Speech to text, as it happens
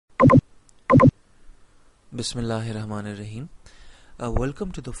Bismillahirrahmanirrahim.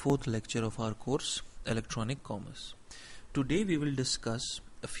 Welcome to the fourth lecture of our course, Electronic Commerce. Today we will discuss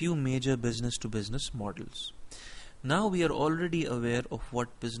a few major business-to-business models. Now we are already aware of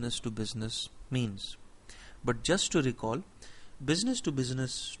what business-to-business means. But just to recall,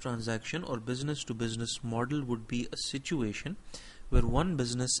 business-to-business transaction or business-to-business model would be a situation where one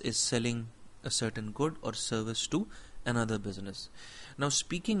business is selling a certain good or service to another business. Now,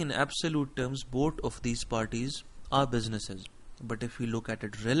 speaking in absolute terms, both of these parties are businesses. But if we look at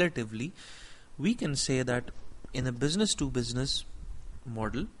it relatively, we can say that in a business to business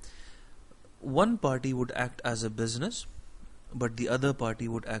model, one party would act as a business, but the other party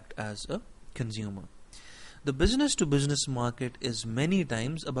would act as a consumer. The business to business market is many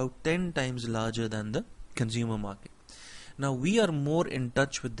times, about 10 times larger than the consumer market. Now we are more in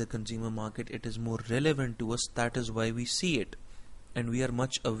touch with the consumer market, it is more relevant to us, that is why we see it and we are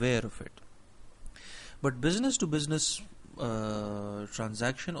much aware of it. But business to business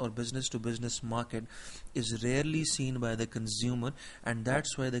transaction or business to business market is rarely seen by the consumer, and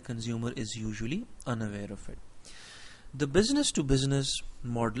that's why the consumer is usually unaware of it. The business to business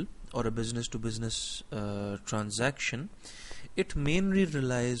model or a business to business transaction, it mainly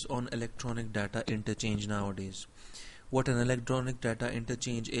relies on electronic data interchange nowadays. What an electronic data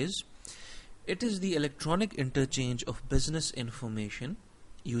interchange is? It is the electronic interchange of business information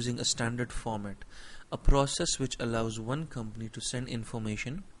using a standard format, a process which allows one company to send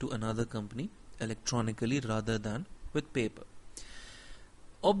information to another company electronically rather than with paper.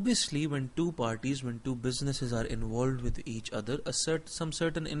 Obviously, when two businesses are involved with each other, some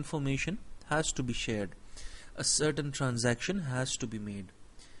certain information has to be shared. A certain transaction has to be made.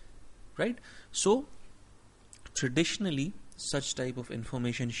 Right? So, traditionally, such type of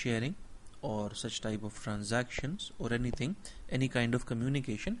information sharing or such type of transactions or anything, any kind of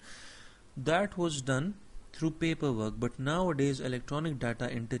communication, that was done through paperwork. But nowadays, electronic data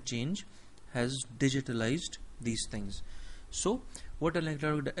interchange has digitalized these things. So, what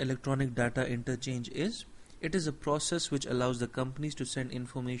electronic data interchange is? It is a process which allows the companies to send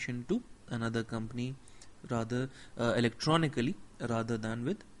information to another company rather electronically rather than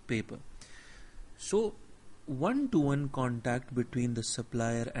with paper. So, one-to-one contact between the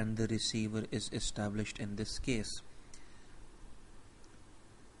supplier and the receiver is established in this case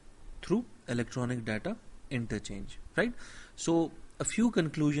through electronic data interchange, right? So a few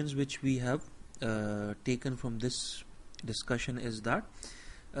conclusions which we have taken from this discussion is that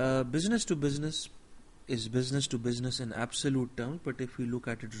business to business is business to business in absolute terms, but if we look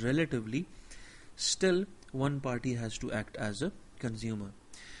at it relatively, still one party has to act as a consumer.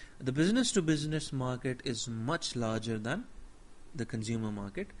 The business to business market is much larger than the consumer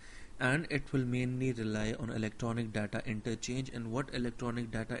market, and it will mainly rely on electronic data interchange. And what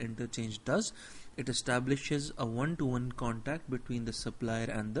electronic data interchange does, it establishes a one-to-one contact between the supplier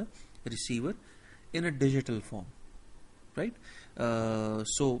and the receiver in a digital form, right?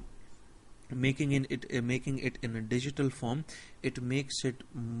 So making it in a digital form, it makes it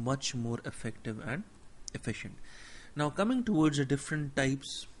much more effective and efficient. Now, coming towards the different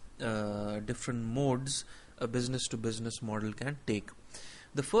types, different modes a business to business model can take.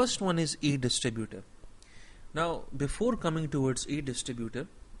 The first one is e-distributor. Now, before coming towards e-distributor,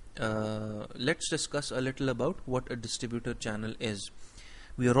 let's discuss a little about what a distributor channel is.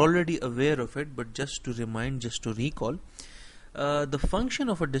 We are already aware of it, but just to remind, just to recall, the function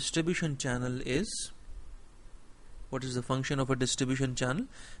of a distribution channel is, what is the function of a distribution channel?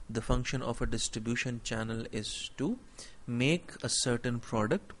 The function of a distribution channel is to make a certain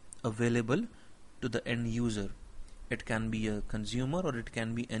product available to the end user. It can be a consumer or it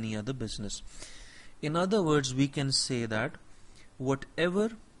can be any other business. In other words, we can say that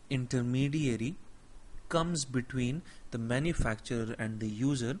whatever intermediary comes between the manufacturer and the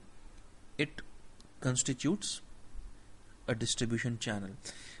user, it constitutes a distribution channel.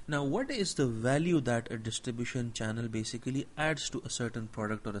 Now, what is the value that a distribution channel basically adds to a certain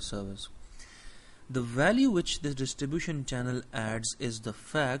product or a service? The value which this distribution channel adds is the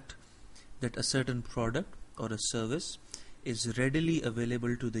fact that a certain product or a service is readily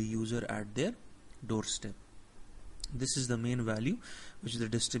available to the user at their doorstep. This is the main value which the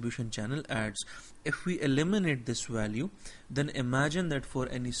distribution channel adds. If we eliminate this value, then imagine that for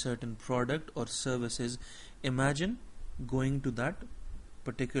any certain product or services, imagine going to that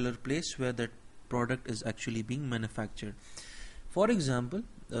particular place where that product is actually being manufactured. For example,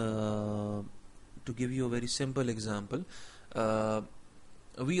 to give you a very simple example,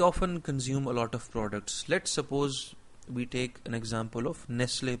 we often consume a lot of products. Let's suppose we take an example of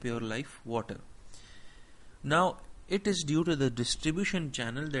Nestle Pure Life water. Now, It is due to the distribution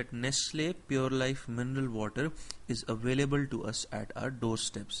channel that Nestle Pure Life mineral water is available to us at our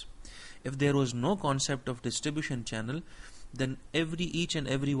doorsteps. If there was no concept of distribution channel, then each and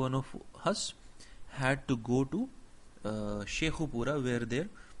every one of us had to go to Sheikhupura, where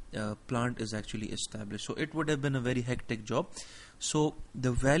their plant is actually established. So it would have been a very hectic job. So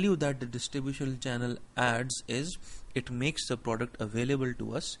the value that the distribution channel adds is it makes the product available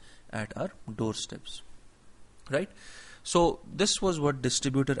to us at our doorsteps, right? So this was what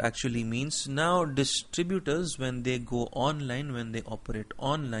distributor actually means. Now distributors, when they go online, when they operate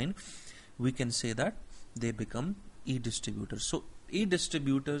online, we can say that they become e-distributors. So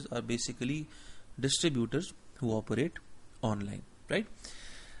e-distributors are basically distributors who operate online, right?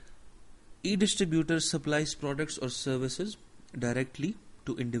 E-distributors supplies products or services directly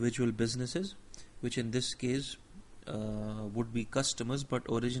to individual businesses, which in this case would be customers, but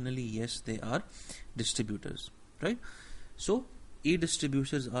originally, yes, they are distributors, right? So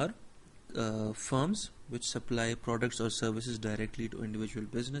e-distributors are firms which supply products or services directly to individual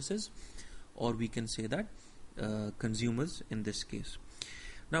businesses, or we can say that consumers in this case.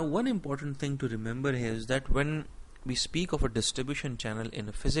 Now, one important thing to remember here is that when we speak of a distribution channel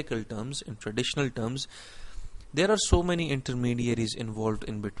in physical terms, in traditional terms, there are so many intermediaries involved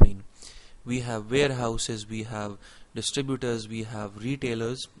in between. We have warehouses, we have distributors, we have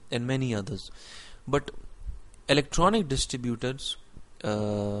retailers, and many others. But electronic distributors,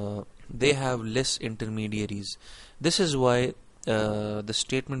 they have less intermediaries. This is why the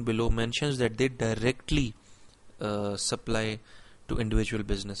statement below mentions that they directly supply to individual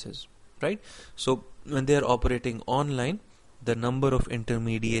businesses, right? So when they are operating online, the number of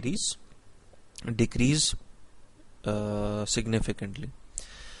intermediaries decrease significantly.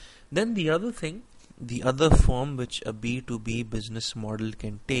 Then the other thing, the other form which a B2B business model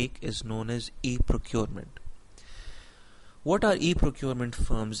can take is known as e-procurement. What are e-procurement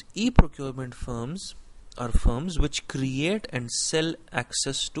firms? E-procurement firms are firms which create and sell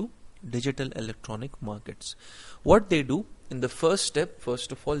access to digital electronic markets. What they do in the first step,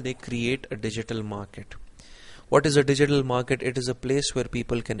 first of all, they create a digital market. What is a digital market? It is a place where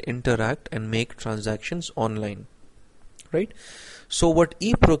people can interact and make transactions online, right? So what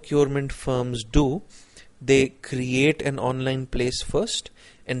e-procurement firms do, they create an online place first,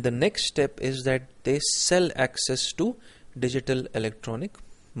 and the next step is that they sell access to digital electronic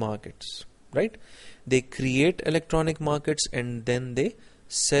markets, right? They create electronic markets and then they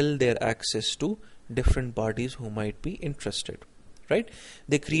sell their access to different parties who might be interested, right?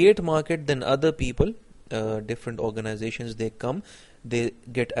 They create market, then other people, different organizations, they come, they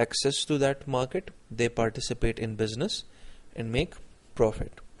get access to that market, they participate in business and make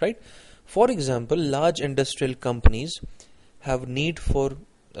profit, right? For example, large industrial companies have need for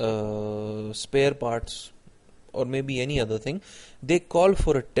spare parts or maybe any other thing. They call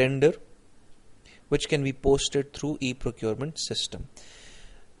for a tender which can be posted through e-procurement system.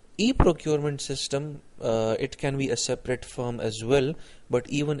 E-procurement system, it can be a separate firm as well, but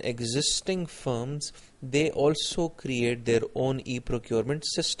even existing firms, they also create their own e-procurement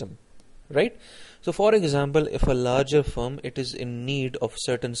system, right? So for example, if a larger firm, it is in need of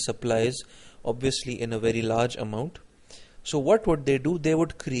certain supplies, obviously in a very large amount, so what would they do? They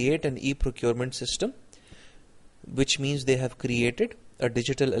would create an e-procurement system, which means they have created a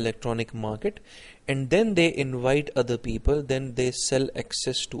digital electronic market, and then they invite other people, then they sell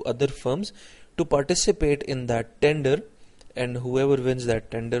access to other firms to participate in that tender, and whoever wins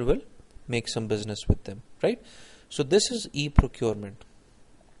that tender will make some business with them, right? So this is e-procurement.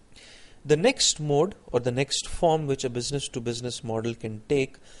 The next mode or the next form which a business to business model can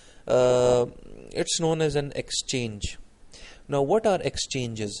take, it's known as an exchange. Now what are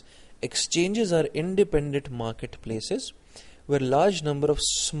exchanges? Exchanges are independent marketplaces where large number of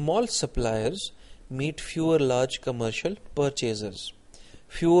small suppliers meet fewer large commercial purchasers.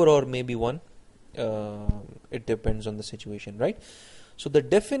 Fewer or maybe one, it depends on the situation, right? So the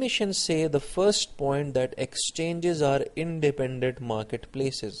definitions say the first point that exchanges are independent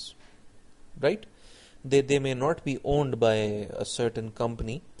marketplaces, right? They may not be owned by a certain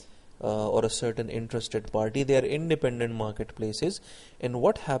company or a certain interested party. They are independent marketplaces, and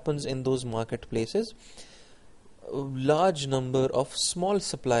what happens in those marketplaces? Large number of small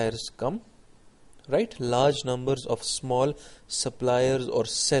suppliers come, right? Large numbers of small suppliers or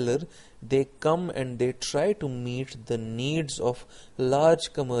seller, they come and they try to meet the needs of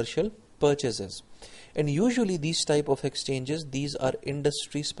large commercial purchases. And usually these type of exchanges, these are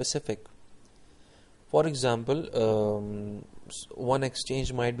industry specific. For example, one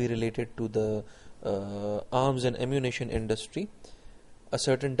exchange might be related to the arms and ammunition industry. a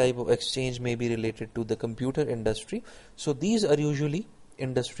certain type of exchange may be related to the computer industry. So these are usually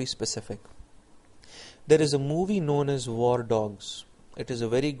industry specific. There is a movie known as War Dogs. It is a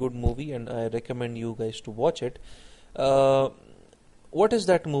very good movie and I recommend you guys to watch it. What is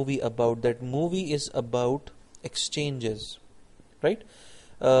that movie about? That movie is about exchanges, right?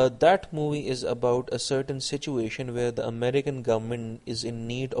 That movie is about a certain situation where the American government is in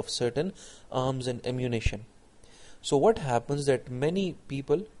need of certain arms and ammunition. So what happens that many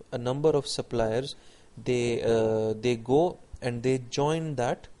people, a number of suppliers, they go and they join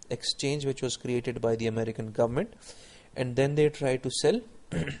that exchange which was created by the American government, and then they try to sell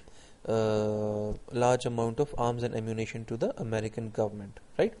large amount of arms and ammunition to the American government,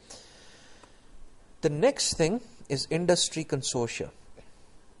 right? The next thing is industry consortia.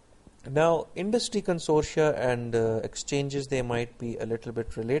 Now, industry consortia and exchanges, they might be a little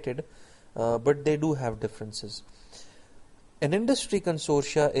bit related, but they do have differences. An industry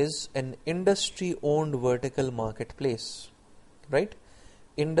consortia is an industry-owned vertical marketplace, right?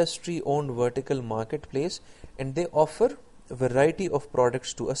 Industry-owned vertical marketplace, and they offer a variety of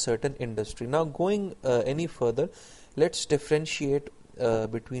products to a certain industry. Now, going any further, let's differentiate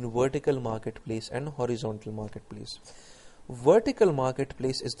between vertical marketplace and horizontal marketplace. Vertical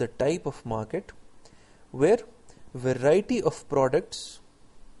marketplace is the type of market where variety of products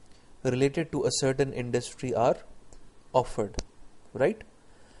related to a certain industry are offered, right?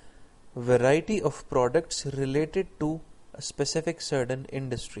 Variety of products related to a specific certain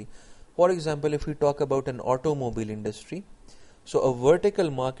industry. For example, if we talk about an automobile industry, so a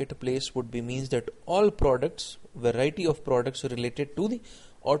vertical marketplace would be means that all products, variety of products related to the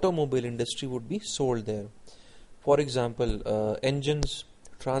automobile industry would be sold there. For example, engines,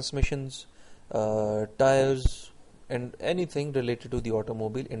 transmissions, tires, and anything related to the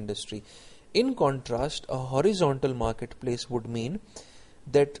automobile industry. In contrast, a horizontal marketplace would mean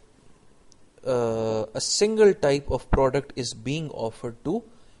that a single type of product is being offered to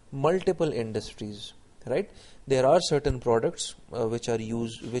multiple industries, right? There are certain products which are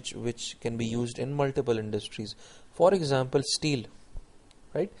used, which can be used in multiple industries. For example, steel,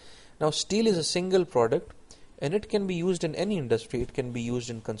 right? Now, steel is a single product, and it can be used in any industry. It can be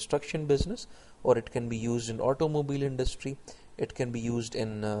used in construction business, or it can be used in automobile industry. It can be used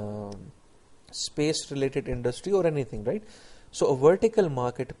in space related industry or anything, right? So a vertical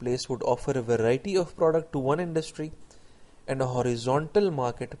marketplace would offer a variety of product to one industry, and a horizontal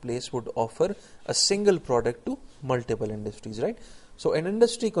marketplace would offer a single product to multiple industries, right? So an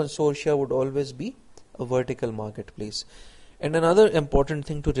industry consortia would always be a vertical marketplace. And another important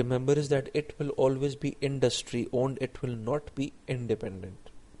thing to remember is that it will always be industry owned. It will not be independent,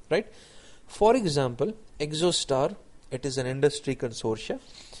 right? For example, ExoStar, it is an industry consortia,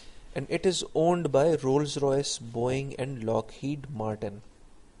 and it is owned by Rolls-Royce, Boeing, and Lockheed Martin,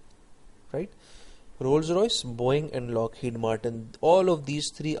 right? Rolls-Royce, Boeing, and Lockheed Martin. All of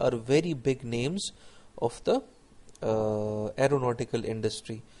these three are very big names of the aeronautical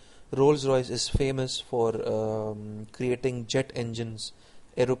industry. Rolls-Royce is famous for creating jet engines,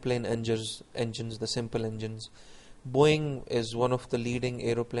 aeroplane engines, the simple engines. Boeing is one of the leading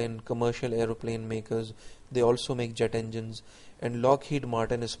commercial aeroplane makers. They also make jet engines. And Lockheed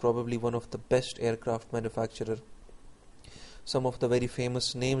Martin is probably one of the best aircraft manufacturer. Some of the very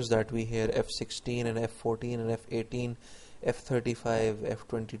famous names that we hear: F-16 and F-14 and F-18, F-35,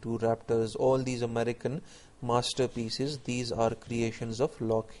 F-22 Raptors, all these American masterpieces, these are creations of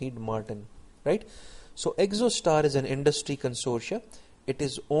Lockheed Martin, right? So ExoStar is an industry consortia. It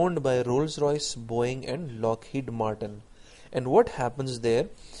is owned by Rolls-Royce, Boeing, and Lockheed Martin. And what happens there?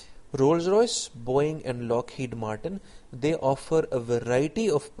 Rolls-Royce, Boeing, and Lockheed Martin, they offer a variety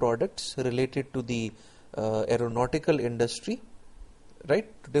of products related to the aeronautical industry, right,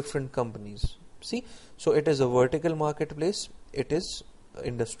 to different companies. See, so it is a vertical marketplace. It is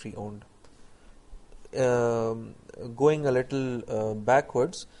industry owned. Going a little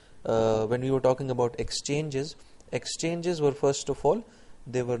backwards, when we were talking about exchanges were, first of all,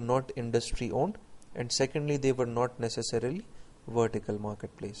 they were not industry owned, and secondly, they were not necessarily vertical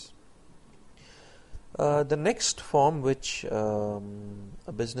marketplace. The next form which a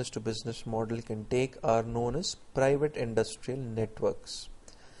business to business model can take are known as private industrial networks.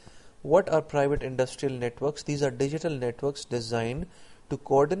 What are private industrial networks? These are digital networks designed to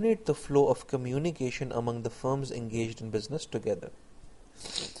coordinate the flow of communication among the firms engaged in business together.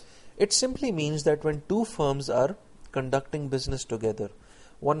 It simply means that when two firms are conducting business together,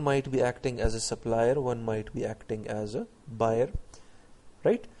 one might be acting as a supplier, one might be acting as a buyer,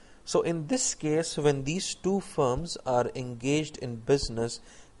 right? So in this case, when these two firms are engaged in business,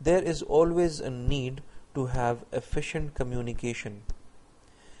 there is always a need to have efficient communication,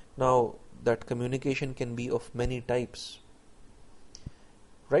 Now, that communication can be of many types,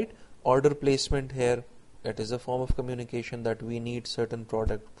 right? Order placement here, it is a form of communication that we need certain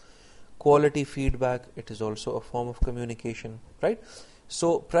product. Quality feedback, it is also a form of communication, right?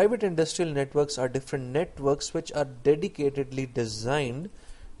 So private industrial networks are different networks which are dedicatedly designed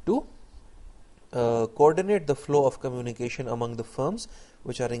to coordinate the flow of communication among the firms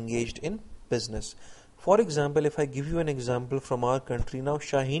which are engaged in business. For example, if I give you an example from our country now,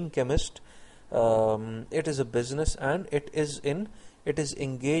 Shaheen Chemist, it is a business, and it is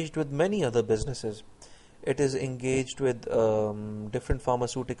engaged with many other businesses. It is engaged with different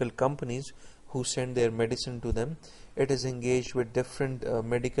pharmaceutical companies who send their medicine to them. It is engaged with different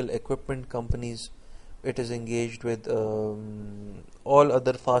medical equipment companies. It is engaged with all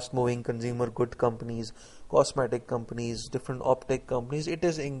other fast moving consumer good companies, cosmetic companies, different optic companies. It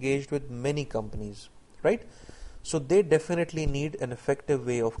is engaged with many companies, right? So they definitely need an effective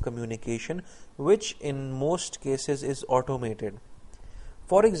way of communication, which in most cases is automated.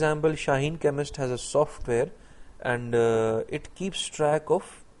 For example, Shaheen Chemist has a software, and it keeps track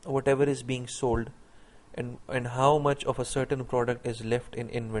of whatever is being sold, and how much of a certain product is left in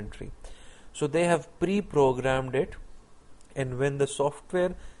inventory. So they have pre-programmed it, and when the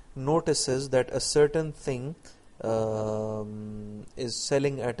software notices that a certain thing is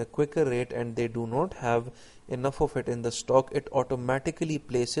selling at a quicker rate and they do not have enough of it in the stock, it automatically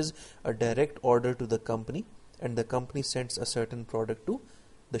places a direct order to the company, and the company sends a certain product to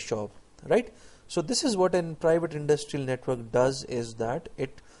the shop, right? So this is what a private industrial network does, is that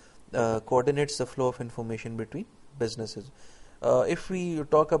it coordinates the flow of information between businesses. If we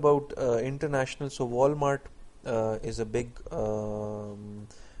talk about international, so Walmart is a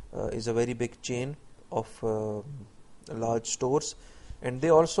very big chain of large stores, and they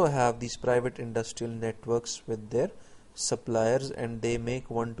also have these private industrial networks with their suppliers, and they make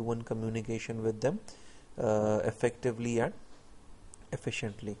one-to-one communication with them effectively and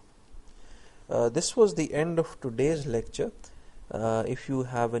efficiently. This was the end of today's lecture. If you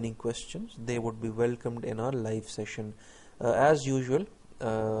have any questions, they would be welcomed in our live session. As usual,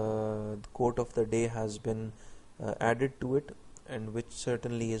 the quote of the day has been added to it, and which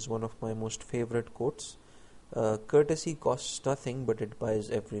certainly is one of my most favorite quotes. Courtesy costs nothing, but it buys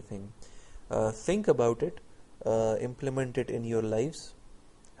everything. Think about it, implement it in your lives.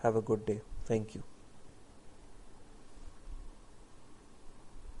 Have a good day. Thank you.